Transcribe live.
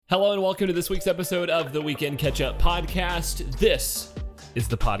Hello and welcome to this week's episode of the Weekend Catch-Up Podcast. This is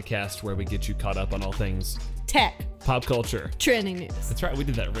the podcast where we get you caught up on all things tech, pop culture, trending news. That's right, we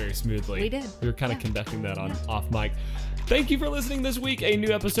did that very smoothly. We did. We were kind of conducting that on off mic. Thank you for listening this week. A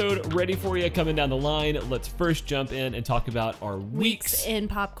new episode ready for you coming down the line. Let's first jump in and talk about our weeks in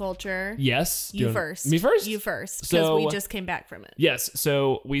pop culture. Yes. You first. Me first? You first, because we just came back from it. Yes.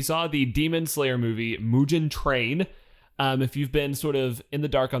 So we saw the Demon Slayer movie, Mugen Train. If you've been sort of in the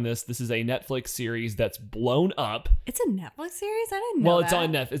dark on this is a Netflix series that's blown up. It's a Netflix series? I didn't know It's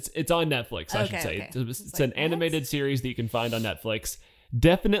on It's on Netflix, I should say. Okay. It's an animated series that you can find on Netflix.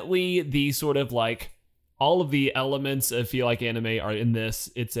 Definitely the sort of like all of the elements of feel like anime are in this.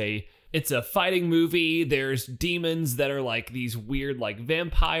 It's a fighting movie. There's demons that are like these weird like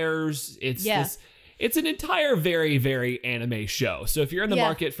vampires. It's an entire very, very anime show. So if you're in the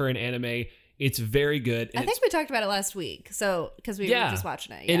market for an anime, it's very good. I think we talked about it last week, so because we were just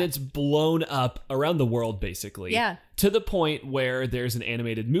watching it. Yeah. And it's blown up around the world, basically. Yeah. To the point where there's an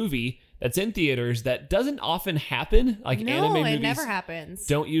animated movie that's in theaters that doesn't often happen. Like anime movies, it never happens.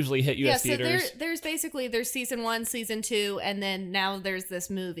 Don't usually hit US theaters. So there's season 1, season 2, and then now there's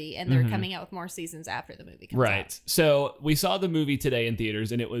this movie, and they're coming out with more seasons after the movie comes out. So we saw the movie today in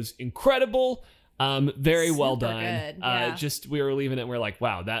theaters, and it was incredible. Very well done. Good. Yeah. We were leaving it, and we're like,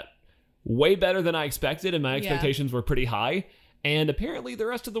 wow, that way better than I expected, and my expectations were pretty high. And apparently the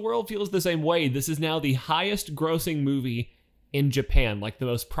rest of the world feels the same way. This is now the highest grossing movie in Japan, like the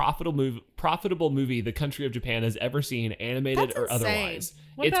most profitable movie the country of Japan has ever seen, animated That's or insane. otherwise.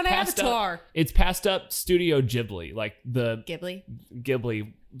 What about Avatar? It's passed up Studio Ghibli, like the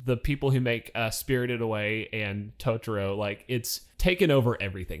Ghibli, the people who make Spirited Away and Totoro. Like, it's taken over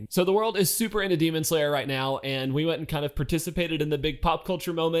everything. So the world is super into Demon Slayer right now, and we went and kind of participated in the big pop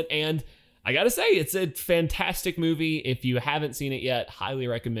culture moment, and I gotta say, it's a fantastic movie. If you haven't seen it yet, highly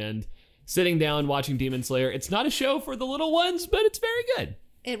recommend sitting down, watching Demon Slayer. It's not a show for the little ones, but it's very good.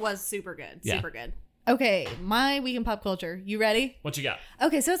 It was super good. Yeah. Super good. Okay, my week in pop culture. You ready? What you got?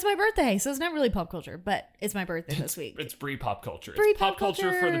 Okay, so it's my birthday. So it's not really pop culture, but it's my birthday this week. It's Brie pop culture. Brie it's pop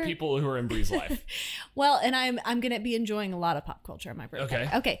culture for the people who are in Brie's life. Well, and I'm going to be enjoying a lot of pop culture on my birthday.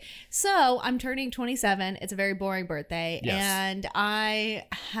 Okay. So I'm turning 27. It's a very boring birthday. Yes. And I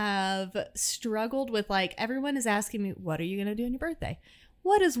have struggled with, like, everyone is asking me, what are you going to do on your birthday?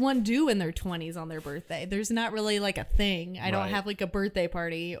 What does one do in their 20s on their birthday? There's not really like a thing. I don't have like a birthday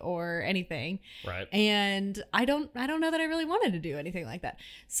party or anything. Right. And I don't know that I really wanted to do anything like that.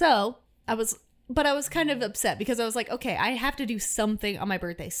 So I was kind of upset because I was like, okay, I have to do something on my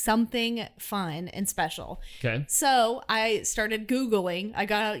birthday, something fun and special. Okay. So I started Googling. I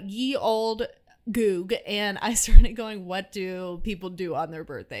got out ye old Goog, and I started going, what do people do on their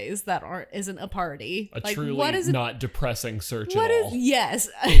birthdays that isn't a party? A truly not depressing search at all. Yes.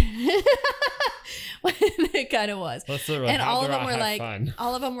 It kind of was. And all of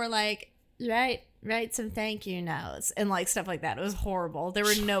them were like, write some thank you notes and like stuff like that. It was horrible. There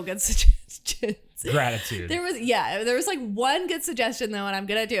were no good suggestions. Gratitude. There was like one good suggestion though, and I'm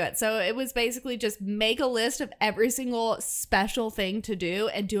gonna do it. So it was basically just make a list of every single special thing to do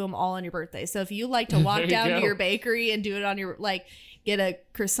and do them all on your birthday. So if you like to walk down to your bakery and do it on your, like, get a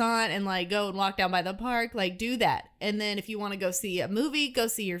croissant and like go and walk down by the park, like, do that. And then if you want to go see a movie, go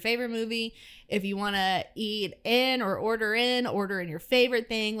see your favorite movie. If you want to eat in or order in your favorite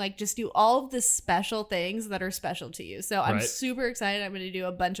thing, like, just do all of the special things that are special to you. So I'm super excited. I'm going to do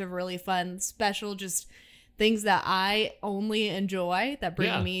a bunch of really fun, special, just things that I only enjoy that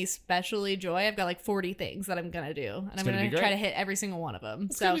bring me specially joy. I've got like 40 things that I'm going to do, and I'm going to try to hit every single one of them.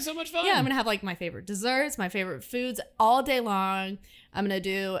 It's going to be so much fun. Yeah, I'm going to have like my favorite desserts, my favorite foods all day long. I'm going to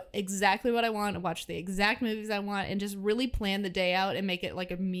do exactly what I want and watch the exact movies I want and just really plan the day out and make it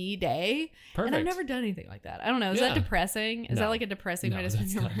like a me day. Perfect. And I've never done anything like that. I don't know. Is that depressing? Is that like a depressing way to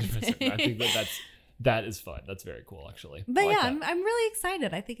spend your birthday? I think that is fun. That's very cool, actually. But I'm really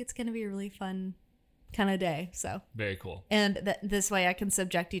excited. I think it's going to be a really fun kind of day. So very cool. And this way I can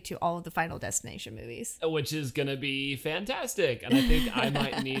subject you to all of the Final Destination movies, which is gonna be fantastic, and I think I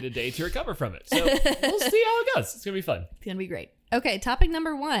might need a day to recover from it, so we'll see how it goes. It's gonna be fun. It's gonna be great. Okay, topic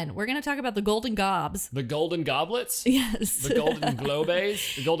number 1, we're gonna talk about the Golden Gobs. The Golden Goblets? Yes. The Golden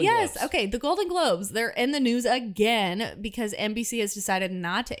Globes? The Golden Globes. Okay, the Golden Globes, they're in the news again because NBC has decided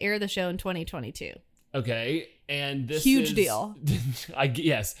not to air the show in 2022. Okay, And this huge deal.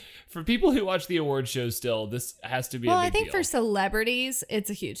 Yes. For people who watch the award shows still, this has to be a big deal. Well, I think for celebrities, it's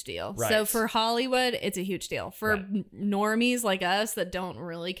a huge deal. Right. So for Hollywood, it's a huge deal. For normies like us that don't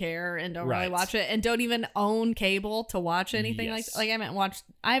really care and don't really watch it and don't even own cable to watch anything like I haven't watched.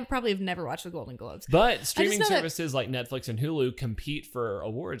 I probably have never watched the Golden Globes. But streaming services like Netflix and Hulu compete for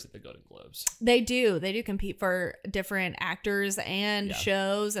awards at the Golden Globes. They do compete for different actors and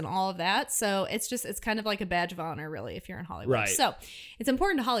shows and all of that. So it's kind of like a badge of honor, really, if you're in Hollywood. Right. So it's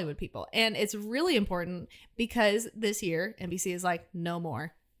important to Hollywood people. And it's really important because this year, NBC is like, no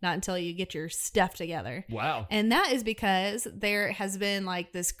more. Not until you get your stuff together. Wow. And that is because there has been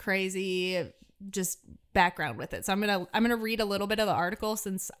like this crazy just background with it. So I'm gonna read a little bit of the article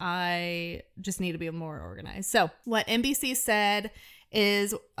since I just need to be more organized. So what NBC said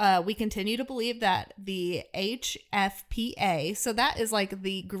is we continue to believe that the HFPA, so that is like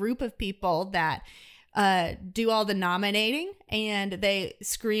the group of people that do all the nominating and they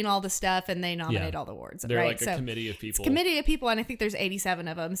screen all the stuff and they nominate all the awards. They're right? like a committee of people. It's a committee of people, and I think there's 87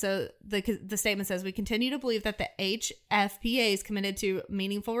 of them. So the statement says, we continue to believe that the HFPA is committed to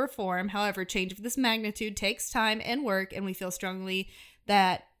meaningful reform. However, change of this magnitude takes time and work, and we feel strongly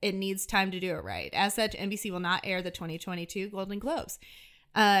that it needs time to do it right. As such, NBC will not air the 2022 Golden Globes.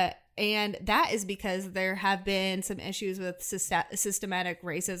 And that is because there have been some issues with systematic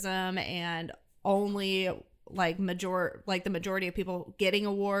racism, and only the majority of people getting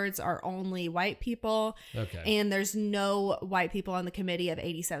awards are only white people. Okay. And there's no white people on the committee of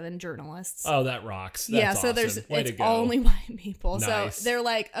 87 journalists. Oh, that rocks. That's so awesome. it's only white people. Nice. So they're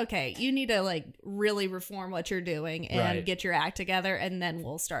like, okay, you need to like really reform what you're doing and get your act together, and then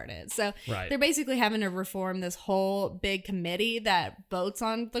we'll start it. So they're basically having to reform this whole big committee that votes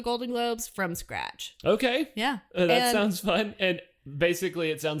on the Golden Globes from scratch. Okay. Yeah. That sounds fun. And basically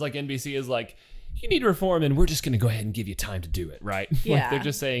it sounds like NBC is like, you need reform and we're just going to go ahead and give you time to do it, right? Yeah. Like they're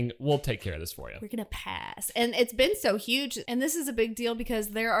just saying, we'll take care of this for you. We're going to pass. And it's been so huge. And this is a big deal because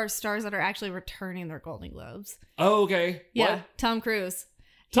there are stars that are actually returning their Golden Globes. Oh, okay. Yeah. What? Tom Cruise.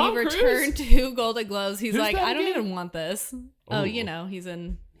 Tom Cruise? returned 2 Golden Globes. He's Who's like, that I don't again? even want this. Ooh. Oh, you know, he's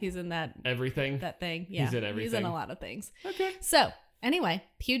in that Everything. that thing. Yeah. He's in everything. He's in a lot of things. Okay. So anyway,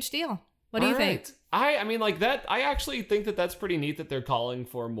 huge deal. What do you think? I mean, like that, I actually think that that's pretty neat that they're calling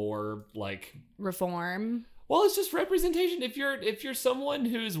for more like Reform. Well, it's just representation. If you're someone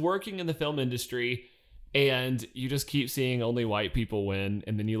who's working in the film industry and you just keep seeing only white people win,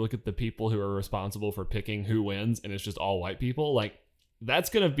 and then you look at the people who are responsible for picking who wins and it's just all white people, like that's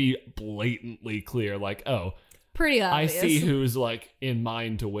going to be blatantly clear. Like, oh, pretty obvious. I see who's like in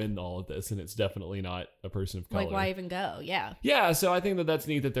mind to win all of this, and it's definitely not a person of color. Like, why even go? Yeah. Yeah, so I think that that's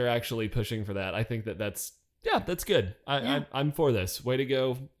neat that they're actually pushing for that. I think that that's good. I'm for this. Way to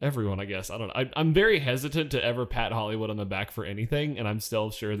go, everyone, I guess. I don't know. I'm very hesitant to ever pat Hollywood on the back for anything, and I'm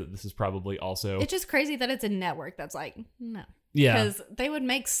still sure that this is probably also... It's just crazy that it's a network that's like, no. Yeah. Because they would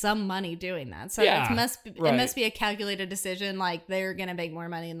make some money doing that. So Yeah, it must be a calculated decision. Like, they're going to make more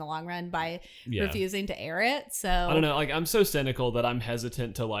money in the long run by refusing to air it. So I don't know. Like, I'm so cynical that I'm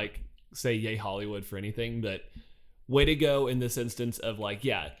hesitant to, like, say yay Hollywood for anything, but way to go in this instance of, like,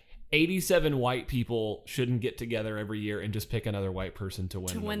 87 white people shouldn't get together every year and just pick another white person to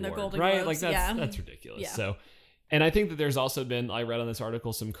win the award, Golden right? Globes. Like that's ridiculous. Yeah. So, and I think that there's also been, I read on this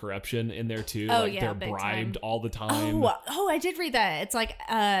article, some corruption in there too. Oh, like yeah, they're big bribed time. all the time. Oh, I did read that. It's like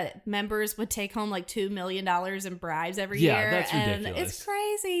members would take home like $2 million in bribes every year. Yeah, that's ridiculous. And it's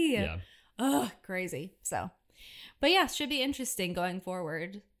crazy. Yeah. Oh, crazy. So, but yeah, should be interesting going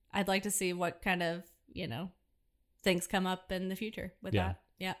forward. I'd like to see what kind of, things come up in the future with that.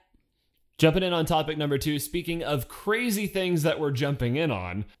 Yeah. Jumping in on topic number 2, speaking of crazy things that we're jumping in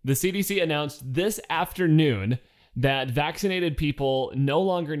on, the CDC announced this afternoon that vaccinated people no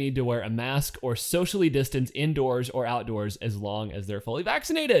longer need to wear a mask or socially distance indoors or outdoors as long as they're fully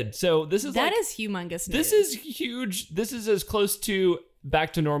vaccinated. So this is that is humongous news. This is huge. This is as close to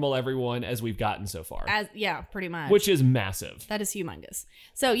back to normal everyone as we've gotten so far. Pretty much. Which is massive. That is humongous.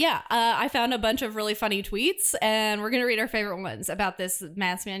 So I found a bunch of really funny tweets, and we're going to read our favorite ones about this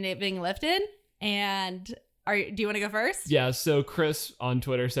mask mandate being lifted. And do you want to go first? Yeah, so Chris on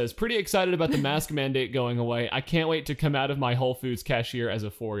Twitter says, pretty excited about the mask mandate going away. I can't wait to come out of my Whole Foods cashier as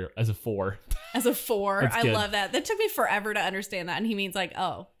a four. As a 4. I love that. That took me forever to understand that. And he means like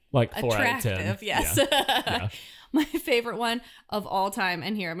 4 attractive, out of 10. Yes. Yeah. My favorite one of all time.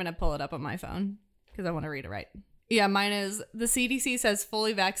 And here, I'm going to pull it up on my phone because I want to read it right. Yeah, mine is, the CDC says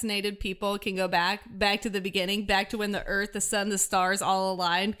fully vaccinated people can go back to the beginning, back to when the earth, the sun, the stars all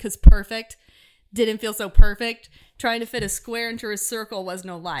aligned, because perfect. Didn't feel so perfect. Trying to fit a square into a circle was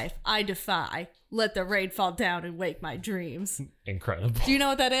no life. I defy. Let the rain fall down and wake my dreams. Incredible. Do you know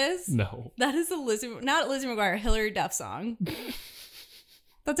what that is? No. That is not Lizzie McGuire, Hillary Duff song.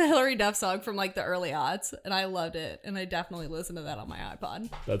 That's a Hillary Duff song from like the early aughts, and I loved it, and I definitely listened to that on my iPod.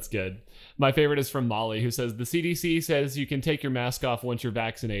 That's good. My favorite is from Molly, who says, the CDC says you can take your mask off once you're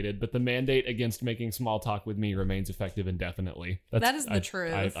vaccinated, but the mandate against making small talk with me remains effective indefinitely. That is the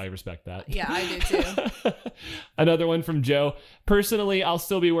truth. I respect that. Yeah, I do too. Another one from Joe. Personally, I'll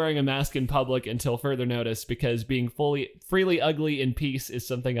still be wearing a mask in public until further notice because being freely ugly in peace is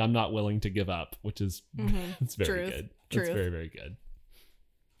something I'm not willing to give up, which is it's very good. It's very, very good.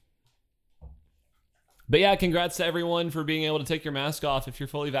 But yeah, congrats to everyone for being able to take your mask off if you're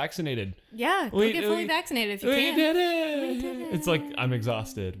fully vaccinated. Yeah, get fully vaccinated if you can. We did it. It's like, I'm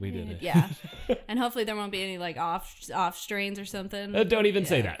exhausted. We did it. Yeah. And hopefully there won't be any like off strains or something. Don't even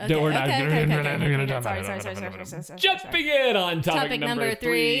say that. Okay. We're not going to Sorry. Jumping in on topic number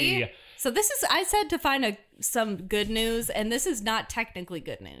 3. So this is, I said to find some good news, and this is not technically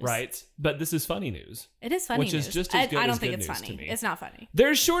good news. Right. But this is funny news. It is funny news. Which is just as good I don't as think good it's news funny. to me. It's not funny.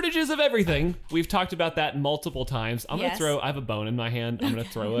 There's shortages of everything. We've talked about that multiple times. I have a bone in my hand. I'm going to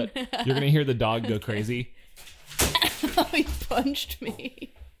throw it. You're going to hear the dog go crazy. Oh, he punched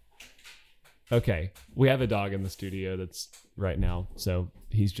me. Okay. We have a dog in the studio that's right now. So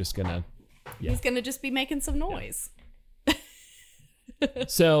he's just going to. Yeah. He's going to just be making some noise. Yeah.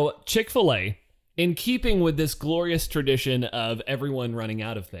 So Chick-fil-A. In keeping with this glorious tradition of everyone running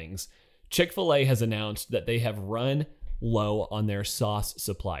out of things, Chick-fil-A has announced that they have run low on their sauce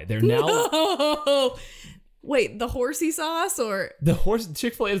supply. They're now... No! Wait, the horsey sauce or...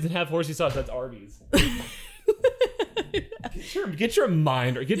 Chick-fil-A doesn't have horsey sauce, that's Arby's. Get your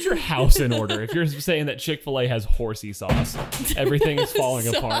mind or get your house in order. If you're saying that Chick-fil-A has horsey sauce, everything is falling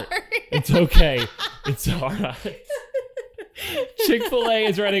apart. It's okay. It's all right. Chick-fil-A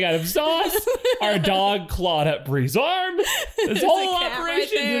is running out of sauce. Our dog clawed up Bree's arm. This whole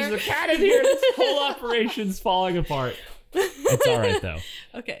operation, there's a cat in here. This whole operation's falling apart. It's all right, though.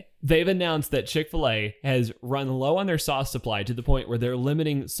 Okay. They've announced that Chick-fil-A has run low on their sauce supply to the point where they're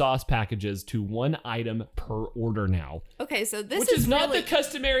limiting sauce packages to 1 item per order now. Okay, so this is not the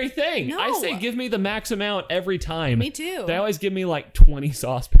customary thing. No. I say give me the max amount every time. Me too. They always give me like 20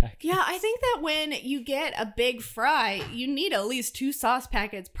 sauce packets. Yeah, I think that when you get a big fry, you need at least 2 sauce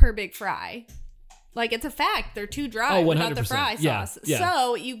packets per big fry. Like, it's a fact. They're too dry without the fry sauce. Yeah.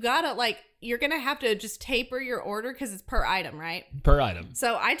 So you gotta you're gonna have to just taper your order because it's per item, right? Per item.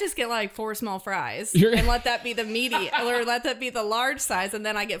 So I just get like 4 small fries and let that be the medium, or let that be the large size, and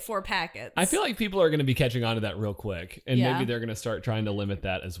then I get 4 packets. I feel like people are going to be catching on to that real quick, and maybe they're going to start trying to limit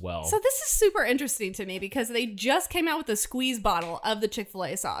that as well. So this is super interesting to me because they just came out with a squeeze bottle of the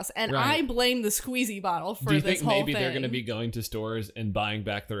Chick-fil-A sauce, and I blame the squeezy bottle for this whole thing. Do you think maybe they're going to be going to stores and buying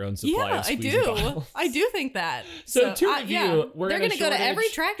back their own supply of squeezy bottles? I do think that. So to review, they're going to go to every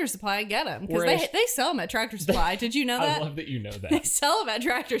Tractor Supply and get them because they sell them at Tractor Supply. Did you know that? I love that you know that. They sell them at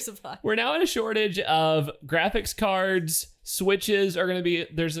Tractor Supply. We're now in a shortage of graphics cards. Switches are going to be,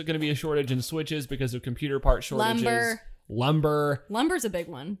 there's going to be a shortage in switches because of computer part shortages. Lumber. Lumber's a big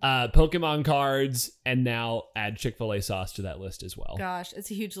one. Pokemon cards, and now add Chick-fil-A sauce to that list as well. Gosh,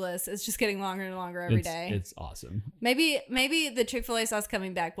 it's a huge list. It's just getting longer and longer every day. It's awesome. Maybe the Chick-fil-A sauce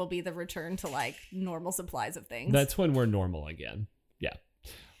coming back will be the return to like normal supplies of things. That's when we're normal again. Yeah.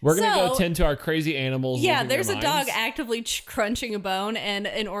 We're going to go tend to our crazy animals. Yeah, there's a dog actively crunching a bone, and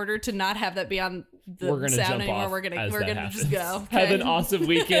in order to not have that be on the sound anymore, we're gonna just go. Okay? Have an awesome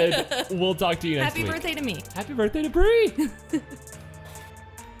weekend. We'll talk to you next week. Happy birthday to me. Happy birthday to Bree.